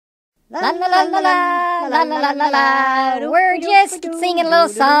La la la la la la la la la la. We're just singing a little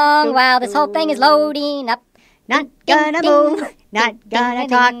song while this whole thing is loading up. Not gonna move, not gonna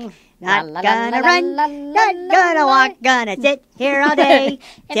talk, not gonna run, not gonna walk, gonna sit here all day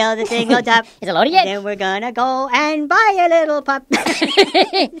till the thing loads up. Is it loaded yet? Then we're gonna go and buy a little pup. Pick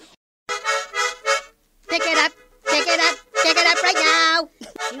it up, pick it up, pick it up right now.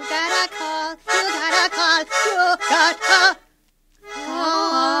 You gotta call, you gotta call, you gotta call.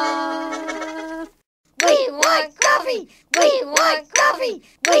 We want coffee! We want coffee!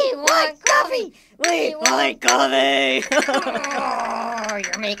 We want coffee! We want coffee. Oh,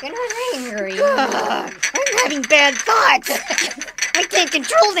 you're making us angry. I'm having bad thoughts. I can't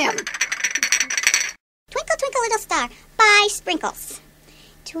control them. Twinkle, twinkle, little star by Sprinkles.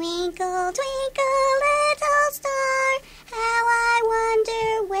 Twinkle, twinkle, little star, how I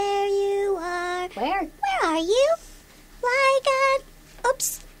wonder where you are. Where? Where are you? Like a...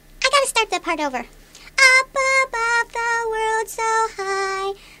 Oops, I gotta start that part over. Up above the world so high,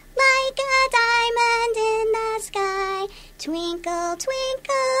 like a diamond in the sky. Twinkle,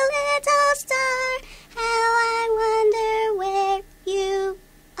 twinkle, little star, how I wonder where you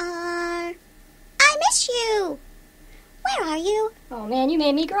are. I miss you. Where are you? Oh man, you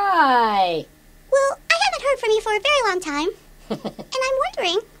made me cry. Well, I haven't heard from you for a very long time, and I'm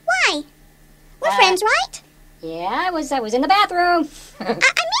wondering why. We're friends, right? Yeah, I was in the bathroom. I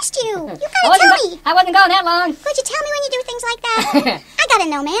missed you. You gotta tell me. I wasn't gone that long. Could you tell me when you do things like that? I gotta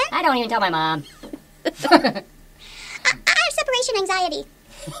know, man. I don't even tell my mom. I have separation anxiety.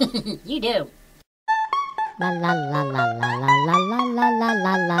 You do. La la la la la la la la la la la la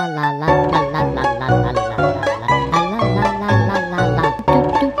la la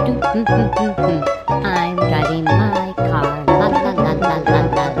I'm driving my car, la la la la la la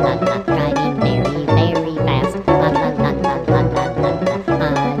la la, driving very, very fast, la la la la la la la la.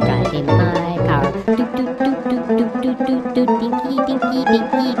 I'm driving my car, do do do do do do do do, dinky dinky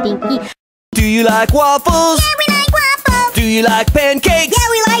dinky dinky. Do you like waffles? Yeah, we like waffles. Do you like pancakes? Yeah,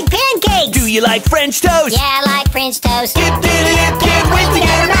 we like pancakes. Do you like French toast? Yeah, I like French toast. Get with the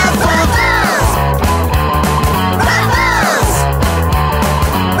air mouthful.